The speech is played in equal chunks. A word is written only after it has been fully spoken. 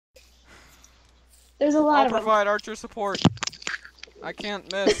There's a lot I'll of them. provide archer support. I can't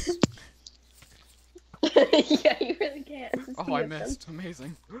miss. Yeah, you really can't. Oh, I missed.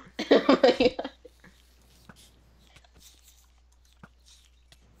 Amazing. Oh my God.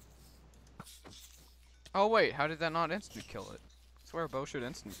 Oh wait, how did that not instant kill it? I swear a bow should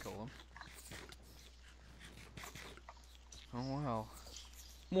instant kill them. Oh wow.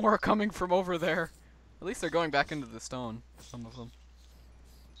 More coming from over there. At least they're going back into the stone, some of them.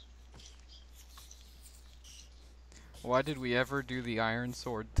 Why did we ever do the iron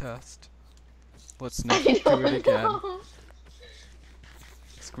sword test? Let's never do it again. Know.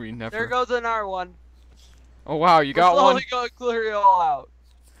 Screen never. There goes another one. Oh wow, you got one. We're slowly gonna clear it all out.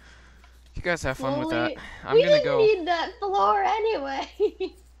 You guys have fun Well, with that. I'm we gonna didn't go. need that floor anyway.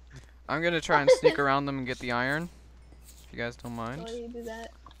 I'm gonna try and sneak around them and get the iron. If you guys don't mind. Why do you do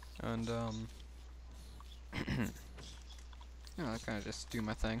that? And you know, I kind of just do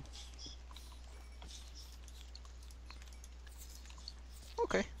my thing.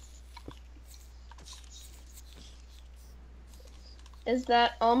 Okay. Is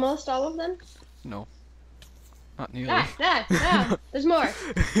that almost all of them? No. Not nearly. Ah, there's more.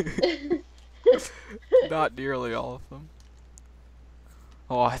 Not nearly all of them.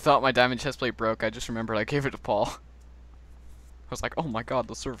 Oh, I thought my diamond chestplate broke. I just remembered I gave it to Paul. I was like, oh my god,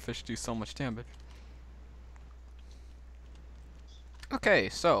 those silverfish do so much damage. Okay,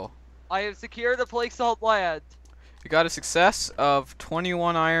 so I have secured a place called land. you got a success of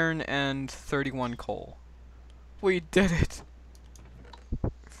 21 iron and 31 coal. We did it.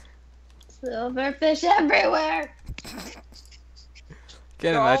 Silverfish everywhere. Can't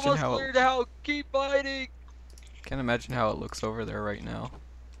They're imagine almost how cleared out. Keep fighting. can't imagine how it looks over there right now.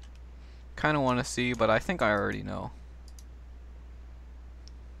 Kind of want to see, but I think I already know.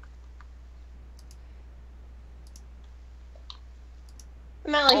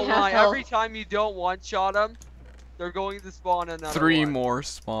 I'm at like Oh half my! health. Every time you don't one-shot them, they're going to spawn another 3 one. more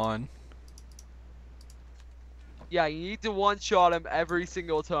spawn. Yeah, you need to one-shot them every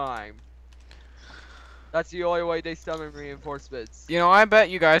single time. That's the only way they summon reinforcements. You know, I bet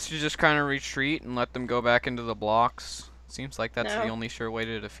you guys should just kind of retreat and let them go back into the blocks. Seems like that's the No. only sure way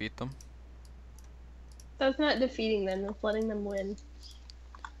to defeat them. That's not defeating them, that's letting them win.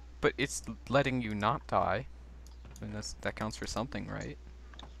 But it's letting you not die. And that counts for something, right?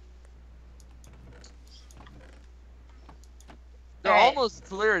 They're Alright. almost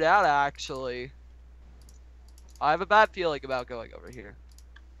cleared out, actually. I have a bad feeling about going over here.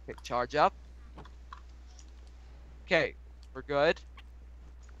 Okay, charge up. Okay, we're good.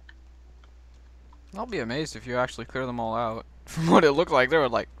 I'll be amazed if you actually clear them all out. From what it looked like, there were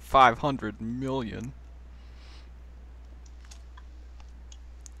like 500 million.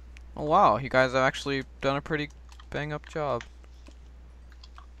 Oh wow, you guys have actually done a pretty bang-up job.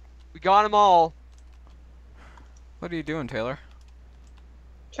 We got them all. What are you doing, Taylor?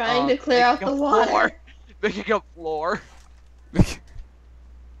 Trying to clear out making the a water. floor. Making a floor.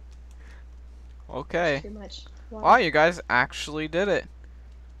 Okay. Too much water. Wow, you guys actually did it.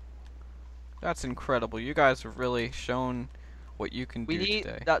 That's incredible. You guys have really shown what you can We do need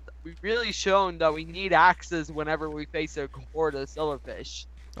today. that. We've really shown that we need axes whenever we face a horde of silverfish.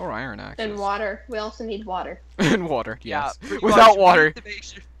 Or iron axes. And water. We also need water. And water, yes. Yeah, pretty Without much, we water, need to make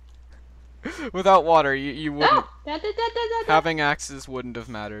sure- without water, you wouldn't. Ah! Da. Having axes wouldn't have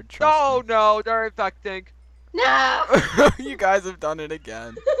mattered. Trust No, no, they're infecting. No! me. You guys have done it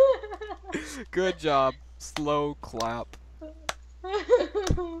again. Good job. Slow clap.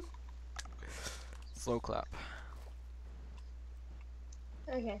 Slow clap.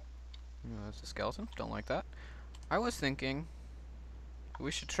 Okay. There's a skeleton. Don't like that. I was thinking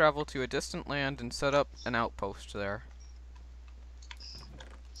we should travel to a distant land and set up an outpost there.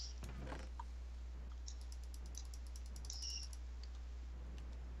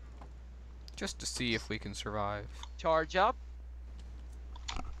 Just to see if we can survive. Charge up.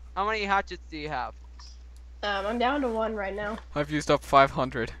 How many hatchets do you have? I'm down to 1 right now. I've used up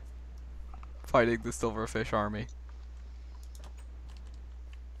 500 fighting the silverfish army.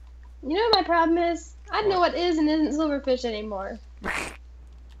 You know what my problem is? I know what is and isn't silverfish anymore. You're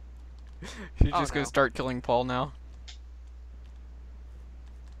Oh, just gonna no. start killing Paul now?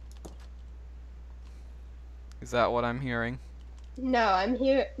 Is that what I'm hearing? No, I'm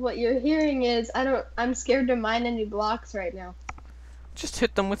here. What you're hearing is I'm scared to mine any blocks right now. Just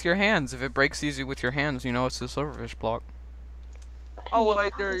hit them with your hands. If it breaks easy with your hands, you know it's a silverfish block. Oh I need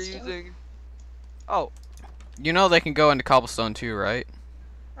wait, they're cobblestone. using. Oh, You know they can go into cobblestone too, right?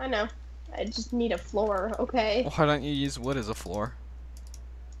 I know. I just need a floor, okay? Why don't you use wood as a floor?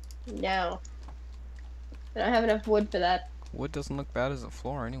 No. I don't have enough wood for that. Wood doesn't look bad as a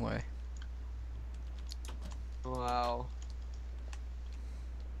floor anyway. Wow.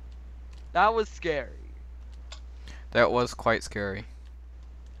 That was scary. That was quite scary.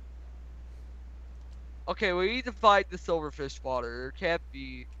 Okay, we need to fight the silverfish spawner. There can't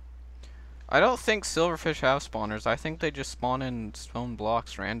be. I don't think silverfish have spawners. I think they just spawn in stone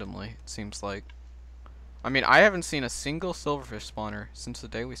blocks randomly, it seems like. I mean, I haven't seen a single silverfish spawner since the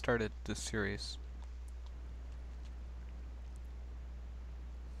day we started this series.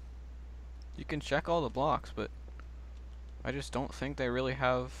 You can check all the blocks, but I just don't think they really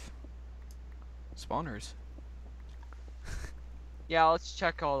have spawners. Yeah, let's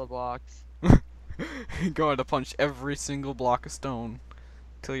check all the blocks. You're going to punch every single block of stone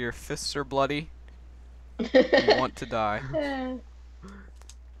till your fists are bloody. You want to die.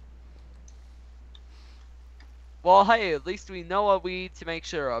 Well, hey, at least we know what we need to make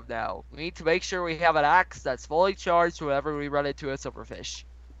sure of now. We need to make sure we have an axe that's fully charged whenever we run into a silverfish.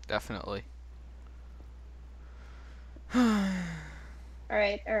 Definitely.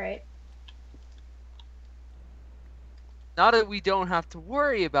 Alright, alright. Now that we don't have to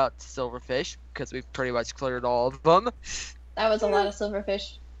worry about silverfish, because we've pretty much cleared all of them. That was a lot of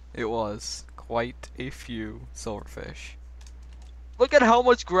silverfish. It was quite a few silverfish. Look at how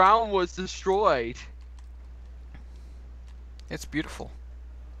much ground was destroyed. It's beautiful.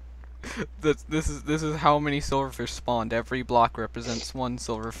 This is how many silverfish spawned. Every block represents one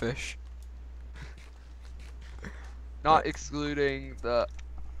silverfish. Not excluding the,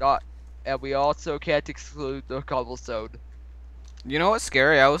 and we also can't exclude the cobblestone. You know what's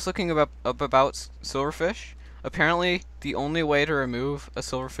scary? I was looking up about silverfish. Apparently, the only way to remove a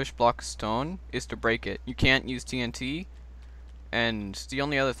silverfish block of stone is to break it. You can't use TNT, and the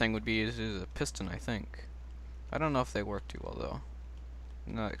only other thing would be is a piston, I think. I don't know if they work too well though.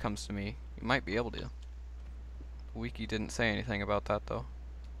 No, it comes to me. You might be able to. Wiki didn't say anything about that though.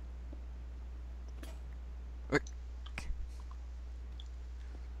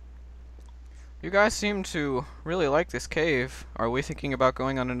 You guys seem to really like this cave. Are we thinking about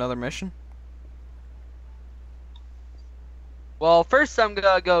going on another mission? Well, first I'm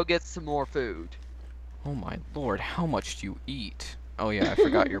gonna go get some more food. Oh my lord, how much do you eat? Oh yeah, I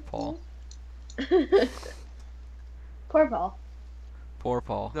forgot your Paul. Poor Paul. Poor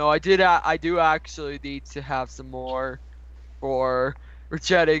Paul. No, I do actually need to have some more for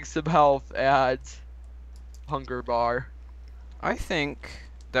regenerating some health and hunger bar. I think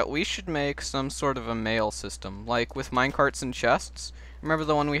that we should make some sort of a mail system, like with minecarts and chests. Remember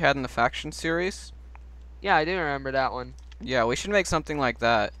the one we had in the faction series? Yeah, I do remember that one. Yeah, we should make something like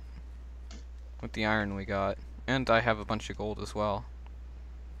that with the iron we got. And I have a bunch of gold as well.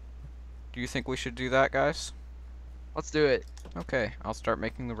 Do you think we should do that, guys? Let's do it. Okay, I'll start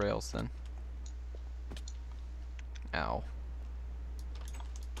making the rails then. Ow.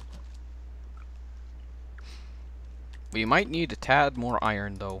 We might need a tad more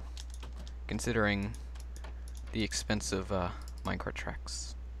iron though, considering the expensive minecart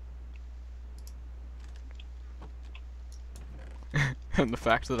tracks. And the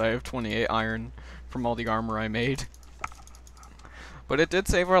fact that I have 28 iron from all the armor I made. But it did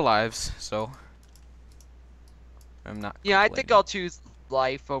save our lives, so I'm not Yeah, I think complaining. I'll choose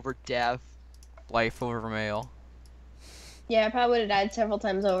life over death. Life over mail. Yeah, I probably would have died several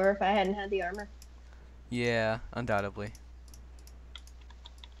times over if I hadn't had the armor. Yeah, undoubtedly.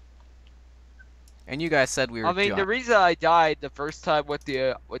 And you guys said we were I mean, the reason I died the first time with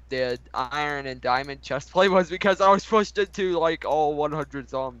the iron and diamond chestplate was because I was pushed into like all 100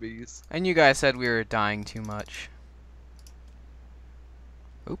 zombies. And you guys said we were dying too much.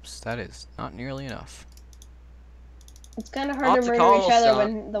 Oops, that is not nearly enough. It's kind of hard Lots to of murder each other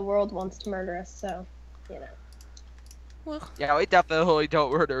cobblestone. when the world wants to murder us, so, you know. Well, Yeah, we definitely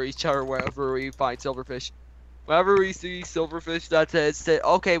don't murder each other wherever we find silverfish. Whenever we see silverfish, that's it. It's that,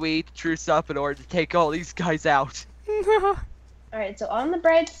 okay, we need to truce up in order to take all these guys out. Alright, so on the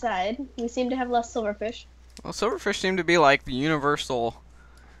bright side, we seem to have less silverfish. well, silverfish seem to be like the universal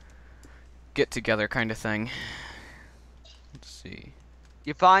get-together kind of thing. Let's see.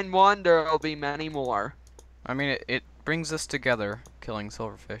 You find one, there'll be many more. I mean, it brings us together, killing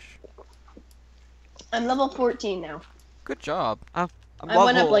silverfish. I'm level 14 now. Good job. I'm I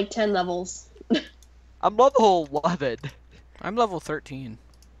went up like 10 levels. I'm level 11. I'm level 13.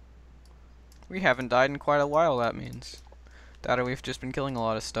 We haven't died in quite a while, that means. That or we've just been killing a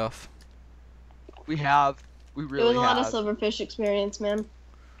lot of stuff. We have. We It really was a lot of have. silverfish experience, man.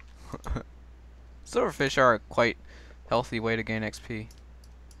 Silverfish are a quite healthy way to gain XP.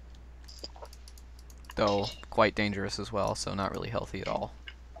 Though, quite dangerous as well, so not really healthy at all.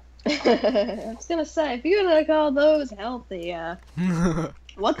 I was gonna say, if you're gonna call those healthy,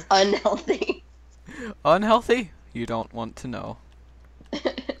 what's unhealthy? Unhealthy? You don't want to know.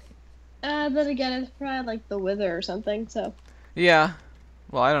 Then again, it's probably like the wither or something, so. Yeah.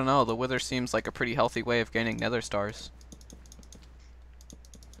 Well, I don't know. The wither seems like a pretty healthy way of gaining nether stars.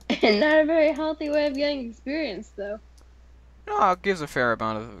 And not a very healthy way of getting experience, though. No, it gives a fair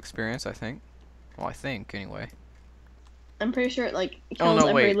amount of experience, I think. Well, I think, anyway. I'm pretty sure it, like, Oh, kills no,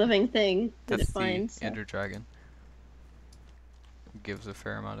 every wait. living thing that That's it finds. the So. Ender Dragon. Gives a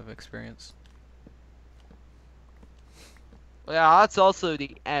fair amount of experience. Yeah, that's also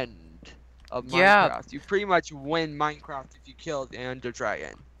the end of Minecraft. Yeah. You pretty much win Minecraft if you kill the Ender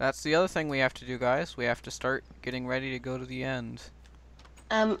Dragon. That's the other thing we have to do, guys. We have to start getting ready to go to the end.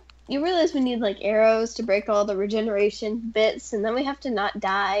 You realize we need, like, arrows to break all the regeneration bits, and then we have to not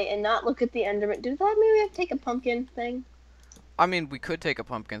die and not look at the Enderman. Does that mean we have to take a pumpkin thing? I mean, we could take a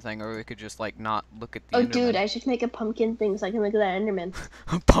pumpkin thing, or we could just, like, not look at the Oh, Enderman. dude, I should make a pumpkin thing so I can look at that Enderman.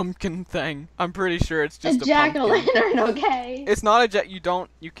 A pumpkin thing. I'm pretty sure it's just a jack-o'-lantern, pumpkin. okay? It's not a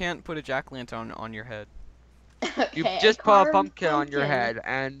you can't put a jack-lantern on your head. Okay, You I just put a carved pumpkin on your head,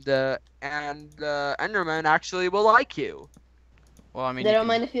 and Enderman actually will like you. Well, I mean, They you don't can-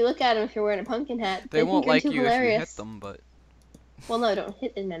 mind if you look at them if you're wearing a pumpkin hat. they won't think like you're you too if you hilarious. hit them, but Well, no, don't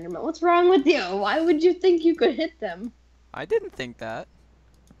hit an Enderman. What's wrong with you? Why would you think you could hit them? I didn't think that.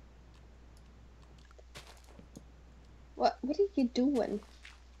 What are you doing?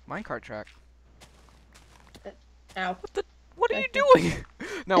 Minecart track. Ow. What are you doing?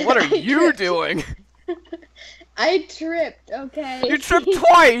 No, what are I you tripped. doing? I tripped, okay? You tripped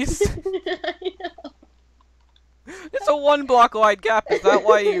twice! I know. It's a 1 block wide gap. Is that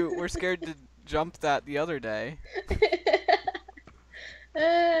why you were scared to jump that the other day?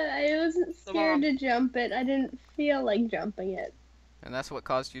 I wasn't Come scared on. to jump it. I didn't feel like jumping it. And that's what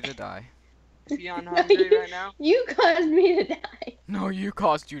caused you to die. Is he on hungry right now? You caused me to die. No, you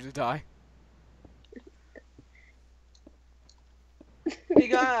caused you to die. Hey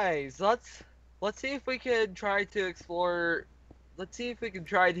guys, let's see if we can try to explore. Let's see if we can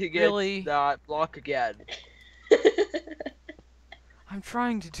try to get Really? that block again. I'm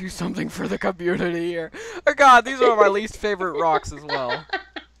trying to do something for the community here. Oh god, these are my least favorite rocks as well.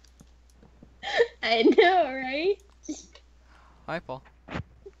 I know, right? Hi, Paul.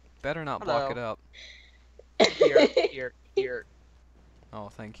 Better not block it Hello. up. Here. Oh,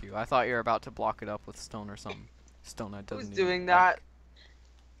 thank you. I thought you were about to block it up with stone or something. Stone I doesn't Who's even doing like. that?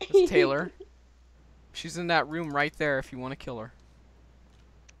 It's Taylor. She's in that room right there if you want to kill her.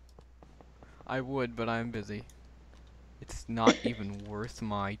 I would, but I'm busy. It's not even worth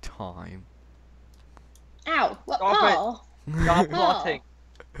my time. Ow! What? Stop it. Oh, Stop plotting.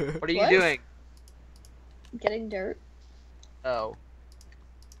 What are you What? doing? getting dirt. Oh.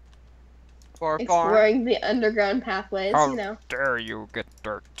 For a farm. Exploring the underground pathways, How you know. dare you get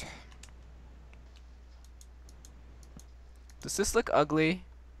dirt? Does this look ugly?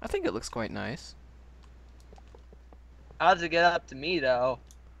 I think it looks quite nice. How does it get up to me though?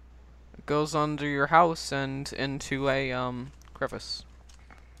 It goes under your house and into a crevice.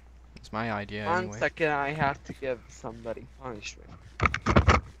 It's my idea One anyway. second, I have to give somebody punishment.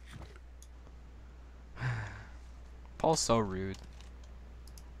 Paul's so rude.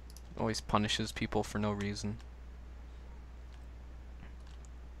 Always punishes people for no reason.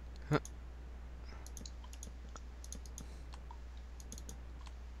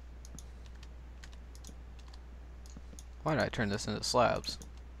 Why did I turn this into slabs?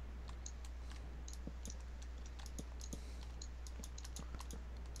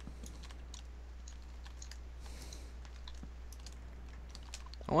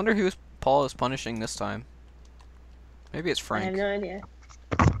 I wonder who Paul is punishing this time. Maybe it's I have Frank. no idea.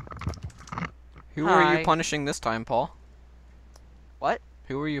 Who are Hi. you punishing this time, Paul? What?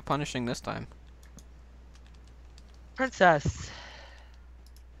 Who are you punishing this time? Princess.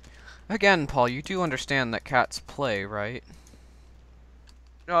 Again, Paul, you do understand that cats play, right?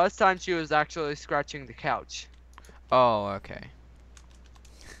 No, this time she was actually scratching the couch. Oh, okay.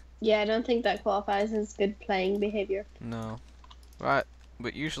 Yeah, I don't think that qualifies as good playing behavior. No. Right.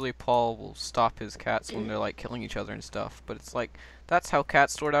 But usually Paul will stop his cats when they're like killing each other and stuff. But it's like, that's how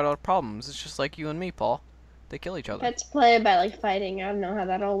cats sort out our problems. It's just like you and me, Paul. They kill each other. Pets play by like fighting. I don't know how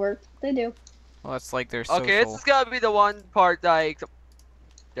that all works. They do. Well, that's like their social... Okay, this is gonna be the one part like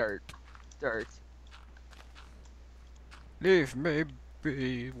dirt. Leave me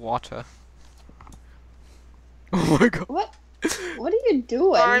be, water. Oh my god. What? What are you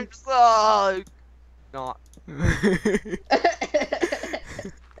doing? I'm so not.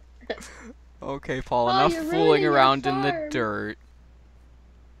 Okay, Paul, Oh, enough you're fooling ruining your around in the farm. dirt.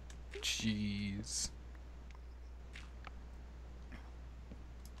 Jeez.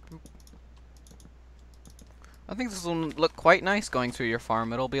 I think this will look quite nice going through your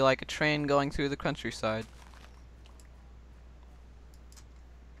farm. It'll be like a train going through the countryside.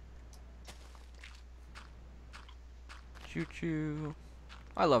 Choo choo.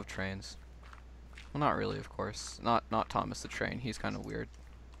 I love trains. Well, not really, of course. Not Thomas the Train. He's kind of weird.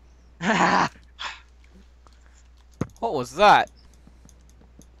 What was that?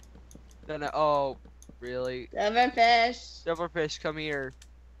 Then oh, really? Silverfish. Silverfish, come here.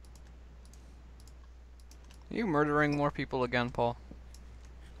 Are you murdering more people again, Paul?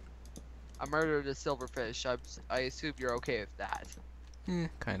 I murdered a silverfish. I assume you're okay with that.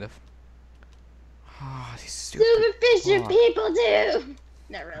 Kind of. Ah, these stupid. Silverfish are Oh. people too.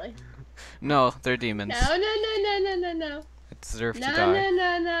 Not really. No, they're demons. No. It deserve to No, die.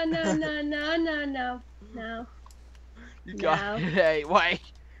 no. You got No. it. Hey, wait.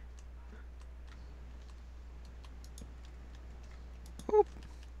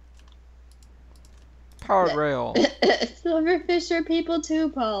 Powered rail. Silverfish are people too,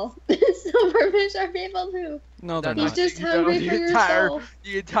 Paul. Silverfish are people too. No, they're He's not. just You know, hungry the for your entire- soul.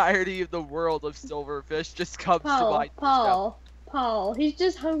 The entirety of the world of silverfish just comes to mind. Paul. He's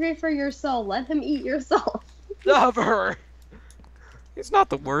just hungry for your soul. Let him eat your soul. Never. It's not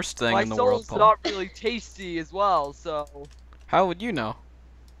the worst thing My in the world, soul's Paul. not really tasty as well, so. How would you know?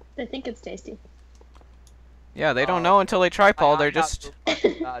 I think it's tasty. Yeah, they don't Oh. know until they try, Paul. I They're have just. to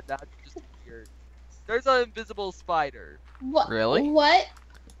find that. That's just weird. There's an invisible spider. What? Really? What?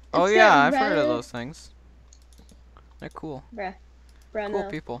 Oh It's yeah, that I've heard of red- those things. They're cool. Bruh, Cool no.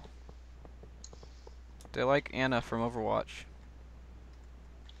 people. They like Anna from Overwatch.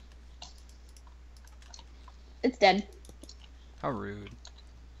 It's dead. How rude.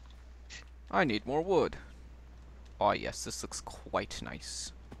 I need more wood. Oh yes, this looks quite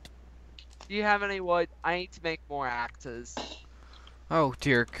nice. Do you have any wood? I need to make more axes. Oh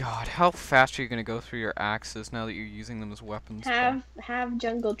dear God, how fast are you gonna go through your axes now that you're using them as weapons? Paul? Have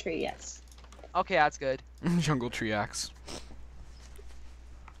jungle tree, yes. Okay, that's good. Jungle tree axe.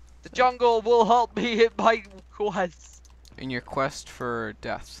 The jungle will help me in my quest. In your quest for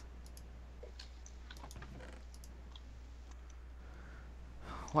death.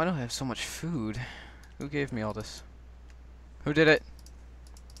 Why do I have so much food? Who gave me all this? Who did it?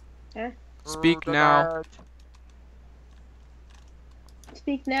 Speak now.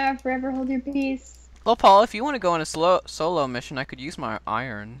 Speak now, forever hold your peace. Well, Paul, if you want to go on a solo mission, I could use my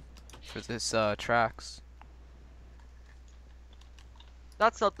iron for this tracks.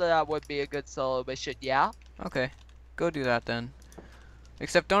 That's something that would be a good solo mission, yeah? Okay, go do that then.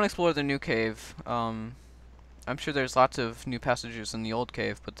 Except don't explore the new cave. I'm sure there's lots of new passages in the old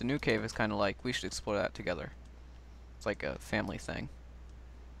cave, but the new cave is kind of like, we should explore that together. It's like a family thing.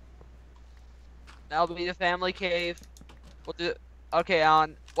 That'll be the family cave. We'll do. Okay,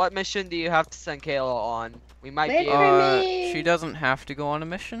 Alan, what mission do you have to send Kayla on? We might Wait be. for me. She doesn't have to go on a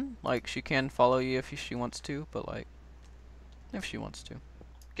mission. Like, she can follow you if she wants to, but like, if she wants to.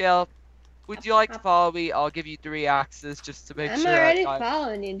 Kayla, would you like to follow me? I'll give you 3 axes just to make I'm sure. already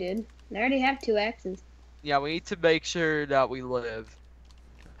following you, dude. I already have 2 axes. Yeah, we need to make sure that we live.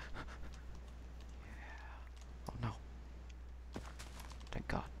 Oh no. Thank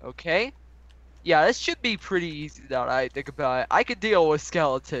God. Okay. Yeah, this should be pretty easy now that I think about it. I could deal with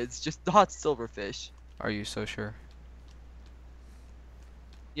skeletons, just not silverfish. Are you so sure?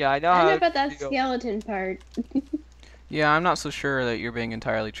 Yeah, I know I how know to about that deal- skeleton part. Yeah, I'm not so sure that you're being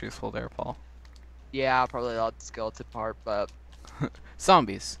entirely truthful there, Paul. Yeah, probably not the skeleton part, but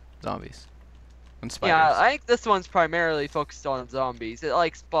Zombies. Zombies. And spiders. yeah, I think this one's primarily focused on zombies. It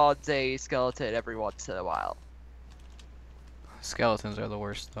like spawns a skeleton every once in a while. Skeletons are the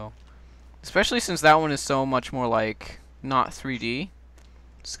worst, though. Especially since that one is so much more like, not 3D.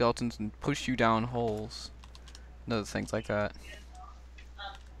 Skeletons can push you down holes. And other things like that.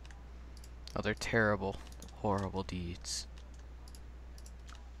 Oh, they're terrible. Horrible deeds.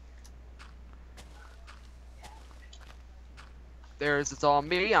 There's a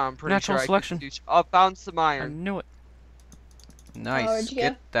zombie. I'm pretty Natural sure selection. I can do. Oh, found some I iron. knew it. Nice. where'd you go?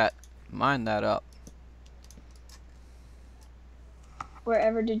 Get that. Mine that up.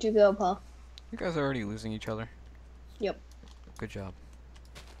 Wherever did you go, Paul? You guys are already losing each other. Yep. Good job.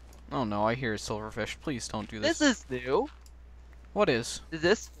 Oh no, I hear silverfish. Please don't do this. This is new. What is? Did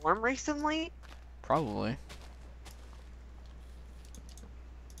this form recently? Probably.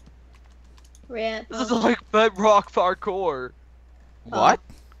 Where you at, This is Paul? like bedrock parkour. What?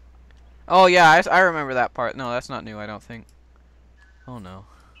 Oh yeah, I remember that part. No, that's not new, I don't think. Oh no.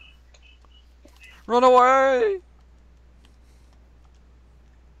 Run away!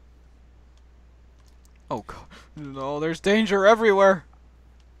 Oh god. No, there's danger everywhere.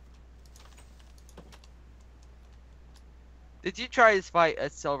 Did you try to fight a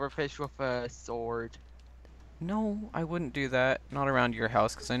silverfish with a sword? No, I wouldn't do that. Not around your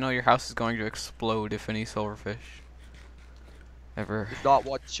house, because I know your house is going to explode if any silverfish ever. It's not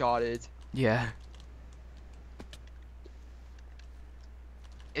one-shotted. Yeah.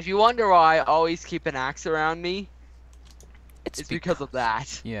 If you wonder why I always keep an axe around me, It's it's because of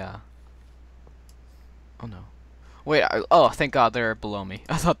that. Yeah. Oh no. Wait, oh, thank God they're below me.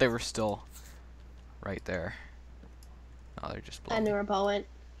 I thought they were still right there. No, they're just below I me. knew where Paul went.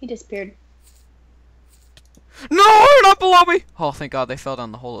 He disappeared. No, they're not below me! Oh, thank God they fell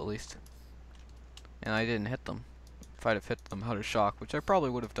down the hole at least. And I didn't hit them. If I'd have hit them out of shock, which I probably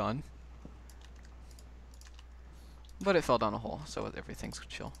would have done. But it fell down a hole, so everything's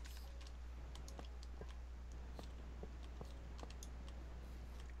chill.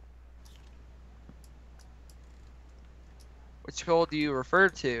 Which hole do you refer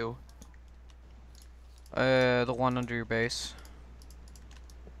to? The one under your base.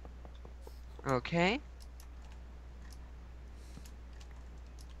 Okay.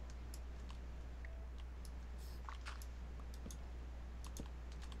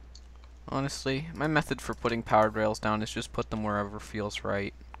 Honestly, my method for putting powered rails down is just put them wherever feels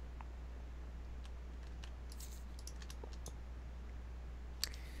right.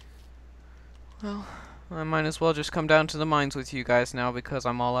 Well, I might as well just come down to the mines with you guys now because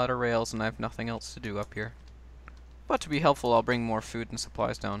I'm all out of rails and I have nothing else to do up here. But to be helpful, I'll bring more food and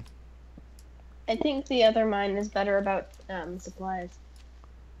supplies down. I think the other mine is better about supplies.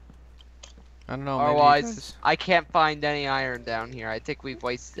 I don't know, maybe Otherwise, it's- I can't find any iron down here. I think we've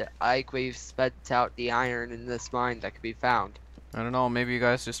wasted. We've spent out the iron in this mine that could be found. I don't know, maybe you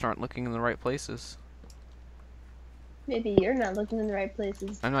guys just aren't looking in the right places. Maybe you're not looking in the right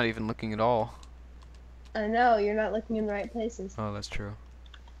places. I'm not even looking at all. I know, you're not looking in the right places. Oh, that's true.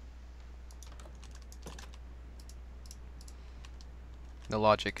 The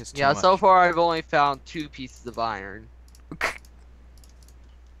logic is too Yeah, much. so far I've only found 2 pieces of iron.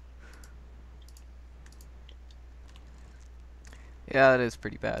 Yeah, that is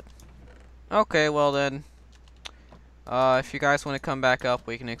pretty bad. Okay, well then. If you guys want to come back up,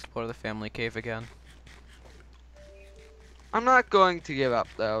 we can explore the family cave again. I'm not going to give up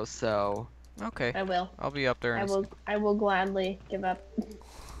though, so Okay, I will. I'll be up there in I will gladly give up.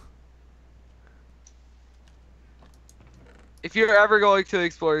 if you're ever going to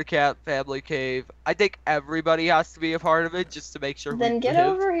explore the cat family cave, I think everybody has to be a part of it just to make sure Then we get live.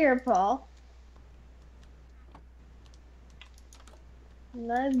 over here, Paul.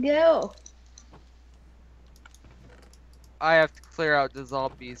 Let's go. I have to clear out the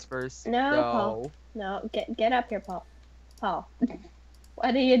zombies first. No, Paul. No, get up here, Paul. Paul.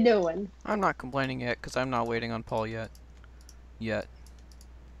 What are you doing? I'm not complaining yet, because I'm not waiting on Paul yet.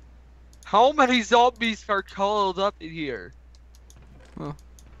 How many zombies are cuddled up in here?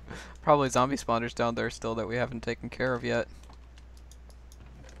 Probably zombie spawners down there still that we haven't taken care of yet.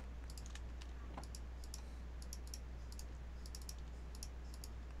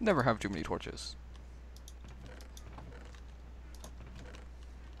 Never have too many torches.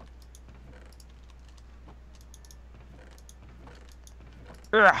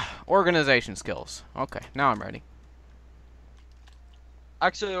 Ugh, organization skills. Okay, now I'm ready.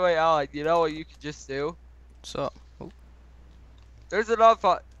 Actually, wait, Alan, you know what you could just do? So, There's enough.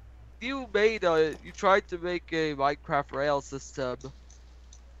 You tried to make a Minecraft rail system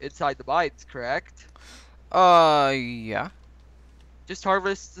inside the mines, correct? yeah. Just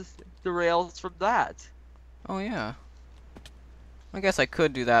harvest the rails from that. Oh, yeah. I guess I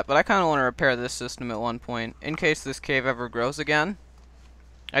could do that, but I kind of want to repair this system at one point, in case this cave ever grows again.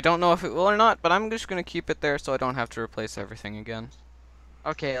 I don't know if it will or not, but I'm just going to keep it there so I don't have to replace everything again.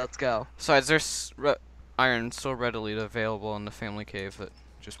 Okay, let's go. Besides, there's iron so readily available in the family cave that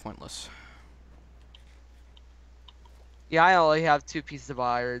just pointless. Yeah, I only have 2 pieces of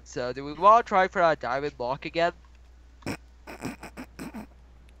iron, so do we want to try for that diamond block again?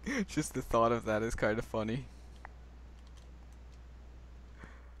 Just the thought of that is kind of funny.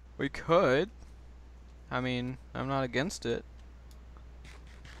 We could. I mean, I'm not against it.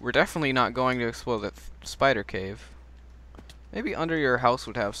 We're definitely not going to explore the spider cave. Maybe under your house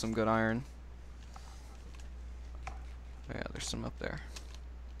would have some good iron. Yeah, there's some up there.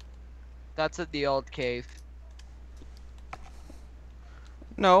 That's in the old cave.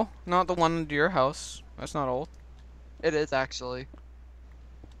 No, not the one under your house. That's not old. It is actually.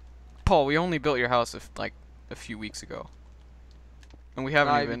 Paul, we only built your house like a few weeks ago. And we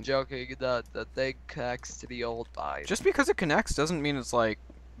haven't Not even... even joking. The thing connects to the old mine. Just because it connects doesn't mean it's like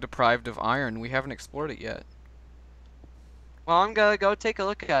deprived of iron. We haven't explored it yet. Well, I'm gonna go take a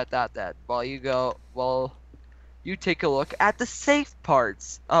look at that then. While you go, well, you take a look at the safe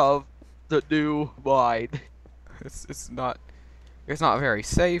parts of the new mine. It's not very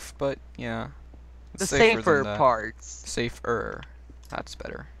safe, but yeah, it's The safer than safer that. parts. Safer. That's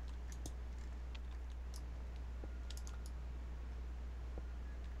better.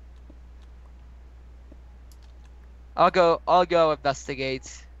 I'll go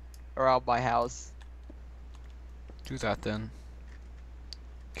investigate around my house. Do that then.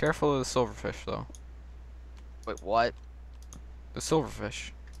 Careful of the silverfish, though. Wait, what? The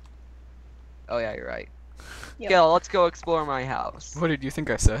silverfish. Oh yeah, you're right. Yep. Gil, let's go explore my house. What did you think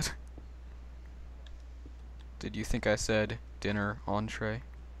I said? Did you think I said dinner entree?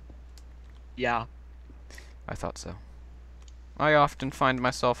 Yeah. I thought so. I often find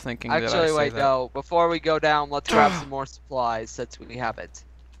myself thinking that I Actually, say wait, that. no. Before we go down, let's grab some more supplies since we have it.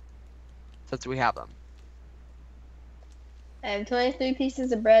 Since we have them. I have 23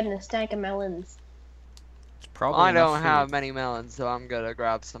 pieces of bread and a stack of melons. It's probably I enough don't food. have many melons, so I'm gonna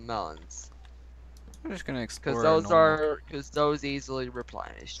grab some melons. I'm just gonna explore. Because those easily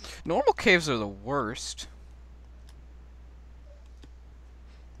replenish. Normal caves are the worst.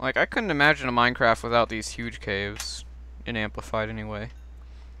 Like, I couldn't imagine a Minecraft without these huge caves. In Amplified, anyway.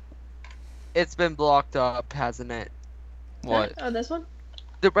 It's been blocked up, hasn't it? What? Oh, this one?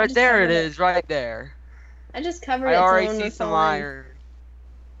 Right just there it covered it. is, right there. I just covered I it so already no one see would some fall in. iron.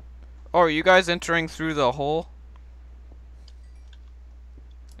 Oh, are you guys entering through the hole?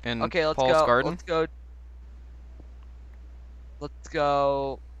 In Okay, let's Paul's go. garden? Let's go. Let's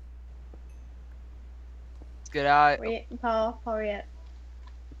go. Let's get out. Where you, Paul, where you at?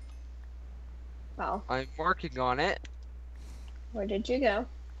 Paul, I'm working on it. where did you go?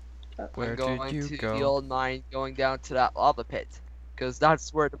 Where I'm did going you to go? the old mine, going down to that lava pit, because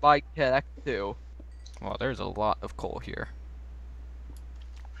that's where the bike connects to. Well, there's a lot of coal here.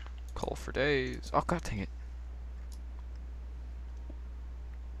 Coal for days. Oh, god dang it.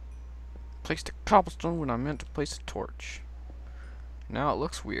 Placed a cobblestone when I meant to place a torch. Now it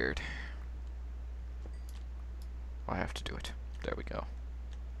looks weird. I have to do it. There we go.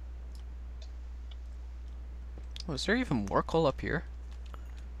 Oh, is there even more coal up here?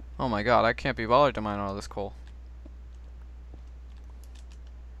 Oh my god, I can't be bothered to mine all this coal.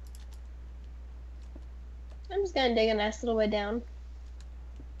 I'm just gonna dig a nice little way down.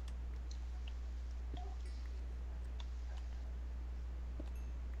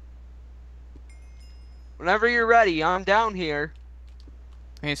 Whenever you're ready, I'm down here.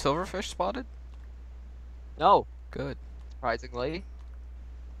 Any silverfish spotted? No, Good. surprisingly.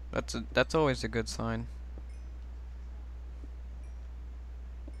 That's always a good sign.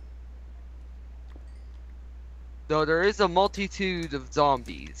 Though there is a multitude of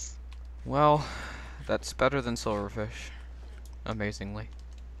zombies. Well, that's better than silverfish. Amazingly.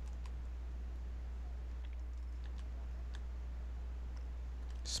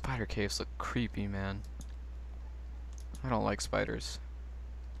 Spider caves look creepy, man. I don't like spiders.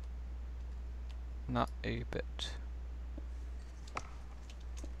 Not a bit.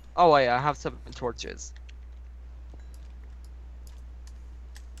 Oh wait, I have some torches.